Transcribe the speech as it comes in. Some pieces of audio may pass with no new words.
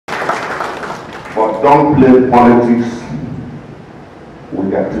but don't play politics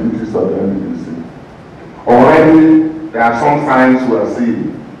with the activities of the NDC. Already, there are some signs we are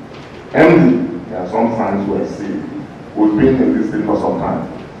seeing. There are some signs we are seeing. We've been in this thing for some time.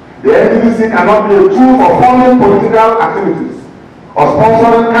 The NDC cannot be a tool for funding political activities or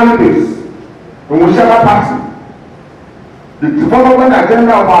sponsoring candidates in whichever party. The development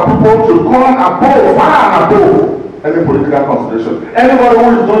agenda of our people should come above, far and above any political consideration. Anybody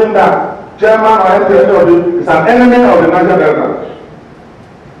who is doing that, chairman or MP, is an enemy of the Niger Delta.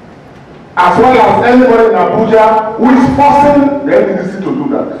 As well as anybody in Abuja who is forcing the NDC to do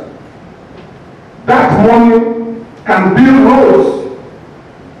that. That money can build roads.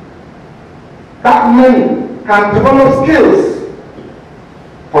 That money can develop skills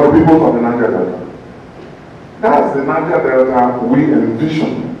for the people of the Niger Delta. That's the Niger Delta we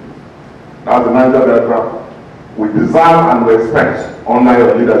envision. That's the Niger Delta we deserve and respect under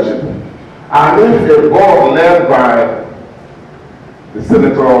your leadership. And if a board led by the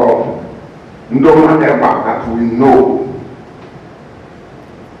Senator Ndoma Eba that we know,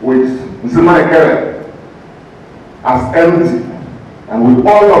 with Nzima Ekere as empty, and with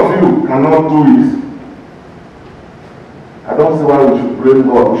all of you cannot do it, I don't see why we should blame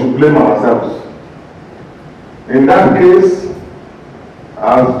God. We should blame ourselves. In that case,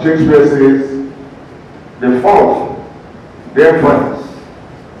 as Shakespeare says, the fault, dear friends,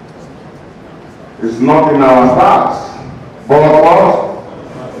 is not in our stars, but what?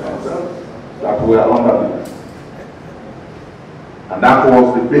 That we are under this. And that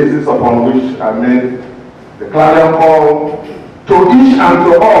was the basis upon which I made the clarion call to each and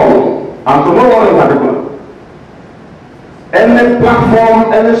to all, and to no one in particular. Any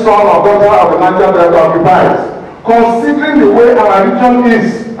platform, any son or daughter of the Niger Delta occupies, considering the way our region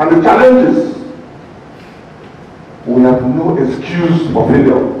is and the challenges, we have no excuse for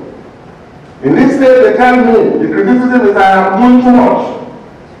failure. In this state, they tell me the criticism is I am doing too much.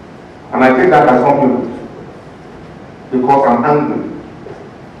 And I take that as compliment. Because I'm angry.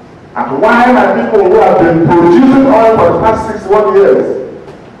 And why my people who have been producing oil for the past 61 years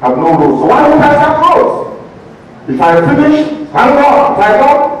have no roads? So why would I have roads? If I finish, thank God. If I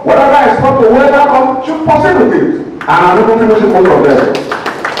don't, whatever I stop the weather on, should proceed with it. And I'm even finishing most of them.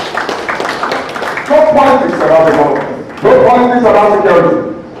 No politics about development. No politics about security.